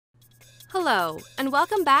Hello, and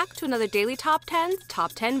welcome back to another Daily Top 10's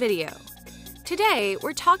Top 10 video. Today,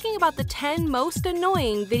 we're talking about the 10 most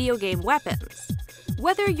annoying video game weapons.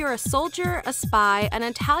 Whether you're a soldier, a spy, an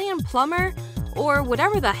Italian plumber, or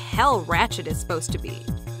whatever the hell Ratchet is supposed to be,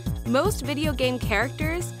 most video game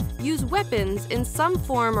characters use weapons in some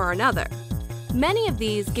form or another. Many of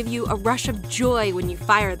these give you a rush of joy when you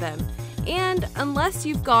fire them, and unless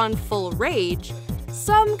you've gone full rage,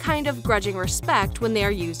 some kind of grudging respect when they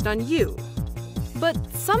are used on you. But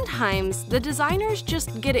sometimes the designers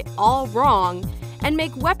just get it all wrong and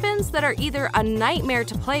make weapons that are either a nightmare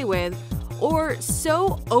to play with or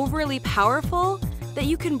so overly powerful that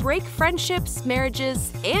you can break friendships,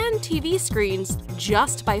 marriages, and TV screens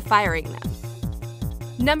just by firing them.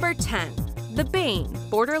 Number 10. The Bane,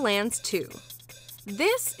 Borderlands 2.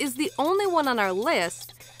 This is the only one on our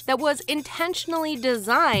list that was intentionally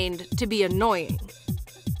designed to be annoying.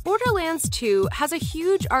 Borderlands 2 has a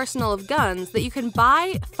huge arsenal of guns that you can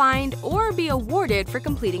buy, find, or be awarded for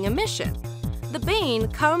completing a mission. The Bane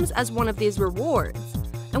comes as one of these rewards,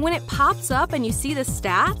 and when it pops up and you see the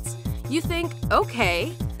stats, you think,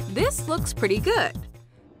 okay, this looks pretty good.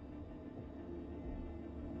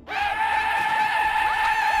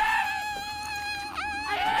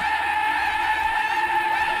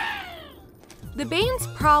 The Bane's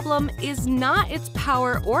problem is not its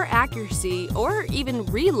power or accuracy or even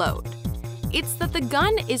reload. It's that the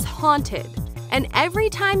gun is haunted, and every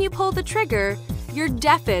time you pull the trigger, you're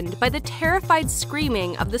deafened by the terrified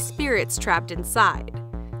screaming of the spirits trapped inside.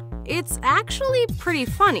 It's actually pretty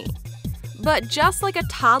funny. But just like a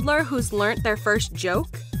toddler who's learnt their first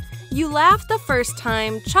joke, you laugh the first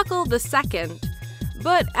time, chuckle the second,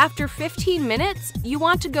 but after 15 minutes, you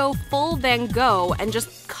want to go full Van Gogh and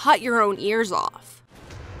just cut your own ears off.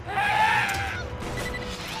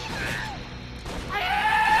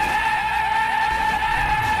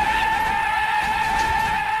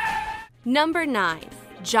 Number 9.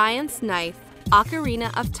 Giant's Knife,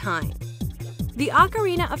 Ocarina of Time. The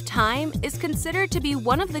Ocarina of Time is considered to be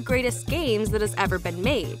one of the greatest games that has ever been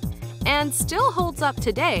made, and still holds up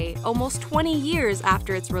today, almost 20 years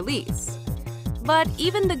after its release. But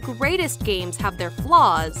even the greatest games have their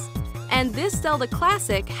flaws, and this Zelda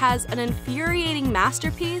classic has an infuriating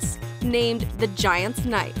masterpiece named the Giant's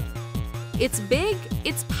Knife. It's big,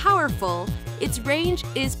 it's powerful, its range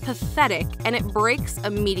is pathetic, and it breaks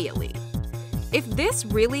immediately. If this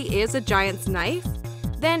really is a giant's knife,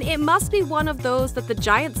 then it must be one of those that the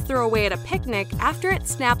giants throw away at a picnic after it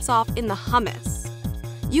snaps off in the hummus.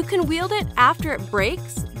 You can wield it after it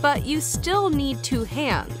breaks, but you still need 2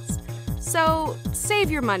 hands. So save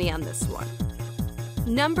your money on this one.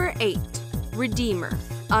 Number 8. Redeemer,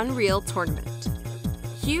 Unreal Tournament.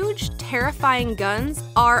 Huge, terrifying guns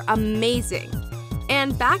are amazing.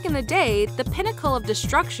 And back in the day, the pinnacle of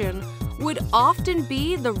destruction would often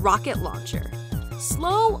be the rocket launcher.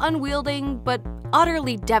 Slow, unwielding, but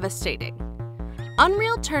utterly devastating.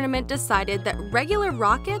 Unreal Tournament decided that regular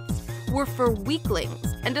rockets were for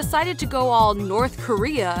weaklings and decided to go all North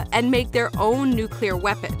Korea and make their own nuclear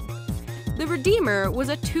weapon. The Redeemer was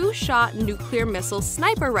a 2-shot nuclear missile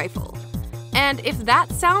sniper rifle. And if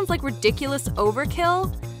that sounds like ridiculous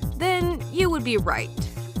overkill, then you would be right.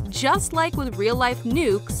 Just like with real-life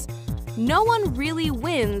nukes, no one really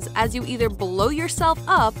wins as you either blow yourself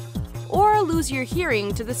up or lose your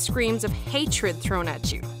hearing to the screams of hatred thrown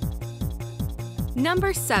at you.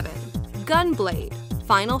 Number 7. Gunblade,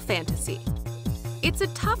 Final Fantasy. It's a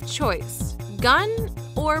tough choice, gun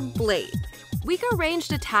or blade. Weaker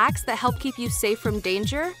ranged attacks that help keep you safe from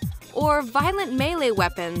danger, or violent melee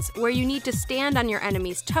weapons where you need to stand on your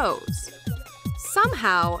enemy's toes.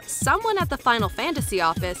 Somehow, someone at the Final Fantasy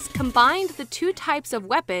office combined the 2 types of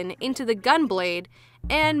weapon into the Gunblade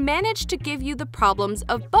and managed to give you the problems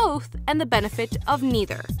of both and the benefit of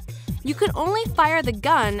neither. You could only fire the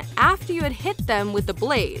gun after you had hit them with the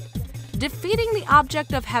blade, defeating the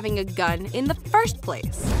object of having a gun in the first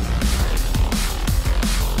place.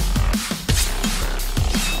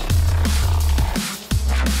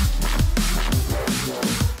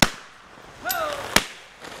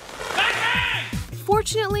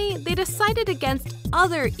 Fortunately, they decided against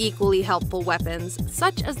other equally helpful weapons,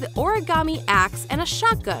 such as the origami axe and a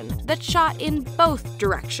shotgun that shot in both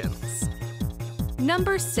directions.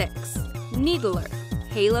 Number 6. Needler,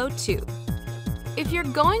 Halo 2. If you're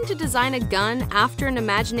going to design a gun after an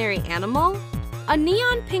imaginary animal, a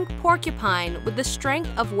neon pink porcupine with the strength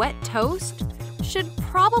of wet toast should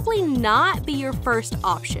probably not be your first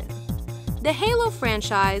option. The Halo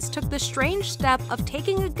franchise took the strange step of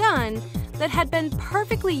taking a gun that had been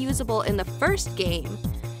perfectly usable in the first game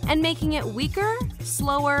and making it weaker,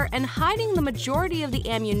 slower, and hiding the majority of the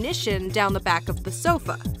ammunition down the back of the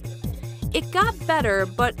sofa. It got better,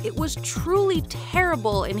 but it was truly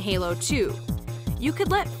terrible in Halo 2. You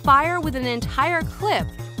could let fire with an entire clip,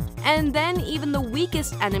 and then even the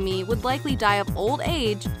weakest enemy would likely die of old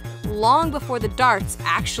age long before the darts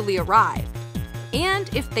actually arrived.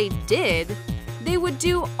 And if they did, they would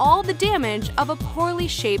do all the damage of a poorly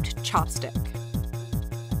shaped chopstick.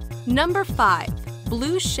 Number 5.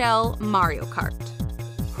 Blue Shell Mario Kart.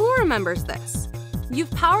 Who remembers this?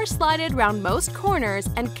 You've power slided around most corners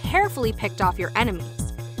and carefully picked off your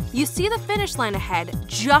enemies. You see the finish line ahead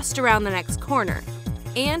just around the next corner,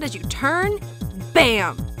 and as you turn,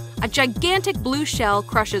 bam! A gigantic blue shell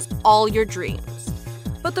crushes all your dreams.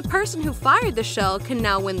 But the person who fired the shell can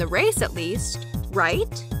now win the race at least,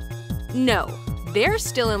 right? No, they're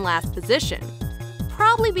still in last position,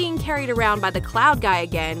 probably being carried around by the cloud guy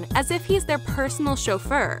again as if he's their personal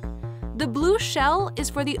chauffeur. The blue shell is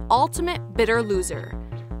for the ultimate bitter loser.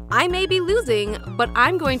 I may be losing, but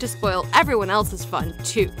I'm going to spoil everyone else's fun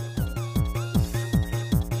too.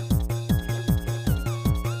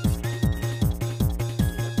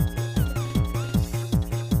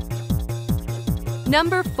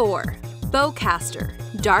 Number 4. Bowcaster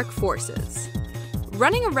Dark Forces.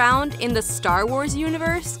 Running around in the Star Wars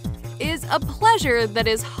universe is a pleasure that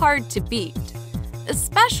is hard to beat,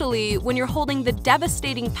 especially when you're holding the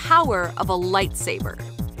devastating power of a lightsaber.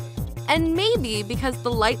 And maybe because the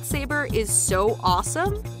lightsaber is so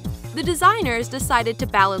awesome, the designers decided to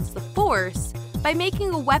balance the Force by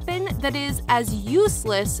making a weapon that is as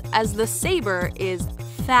useless as the saber is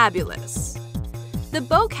fabulous. The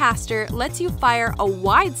Bowcaster lets you fire a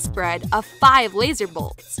wide spread of 5 laser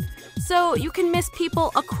bolts, so you can miss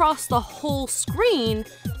people across the whole screen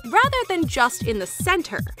rather than just in the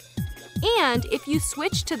center. And if you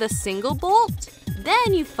switch to the single bolt,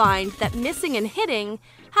 then you find that missing and hitting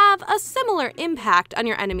have a similar impact on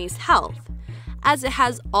your enemy's health, as it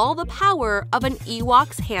has all the power of an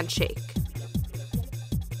Ewok's handshake.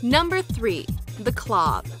 Number 3. The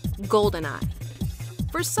Klob GoldenEye.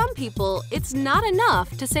 For some people, it's not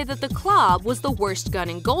enough to say that the Klob was the worst gun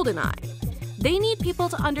in GoldenEye. They need people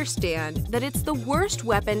to understand that it's the worst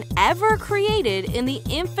weapon ever created in the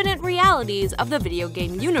infinite realities of the video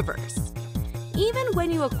game universe. Even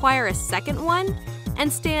when you acquire a second one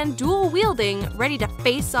and stand dual-wielding, ready to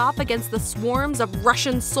face off against the swarms of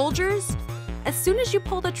Russian soldiers, as soon as you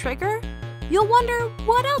pull the trigger, you'll wonder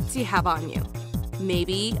what else you have on you.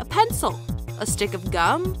 Maybe a pencil, a stick of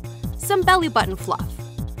gum, some belly button fluff.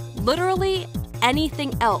 Literally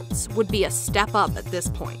anything else would be a step up at this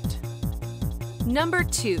point. Number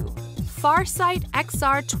 2. Farsight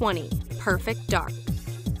XR20 Perfect Dark.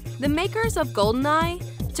 The makers of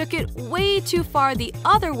GoldenEye took it way too far the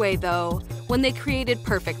other way though when they created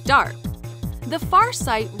Perfect Dark. The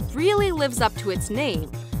Farsight really lives up to its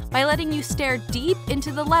name by letting you stare deep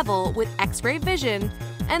into the level with X-ray vision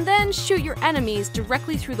and then shoot your enemies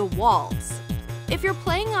directly through the walls. If you're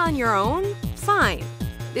playing on your own, fine.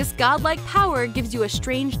 This godlike power gives you a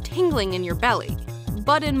strange tingling in your belly.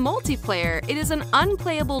 But in multiplayer, it is an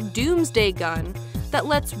unplayable doomsday gun that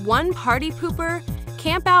lets one party pooper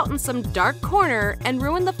camp out in some dark corner and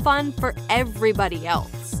ruin the fun for everybody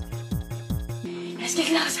else. Es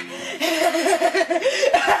geht los!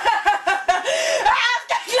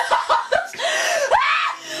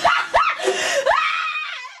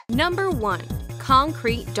 Number 1.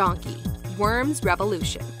 Concrete Donkey Worms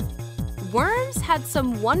Revolution. Worms had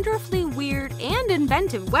some wonderfully weird and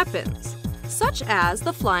inventive weapons, such as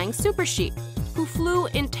the Flying Super Sheep, who flew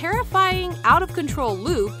in terrifying, out-of-control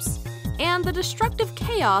loops, and the destructive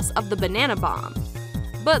chaos of the Banana Bomb.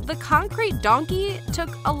 But the Concrete Donkey took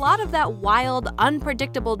a lot of that wild,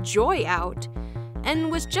 unpredictable joy out,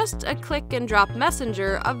 and was just a click-and-drop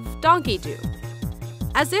messenger of Donkey Doom.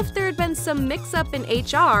 As if there had been some mix-up in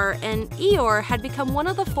HR and Eeyore had become one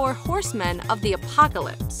of the 4 horsemen of the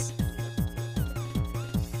apocalypse.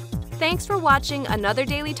 Thanks for watching another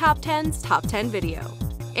Daily Top 10's Top 10 video.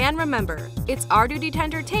 And remember, it's our duty to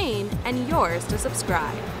entertain and yours to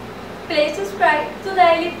subscribe. Please subscribe to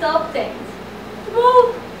Daily Top 10.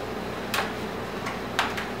 Woo!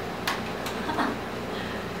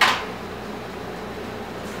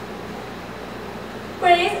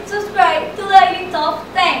 Please subscribe to Daily Top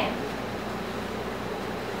 10.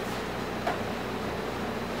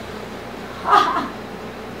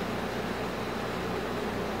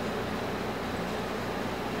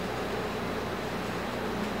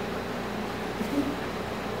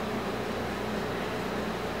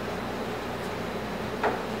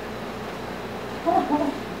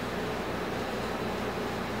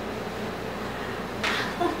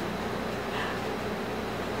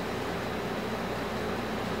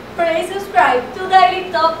 Please subscribe to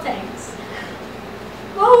Daily Top 10s.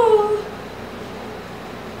 Woo!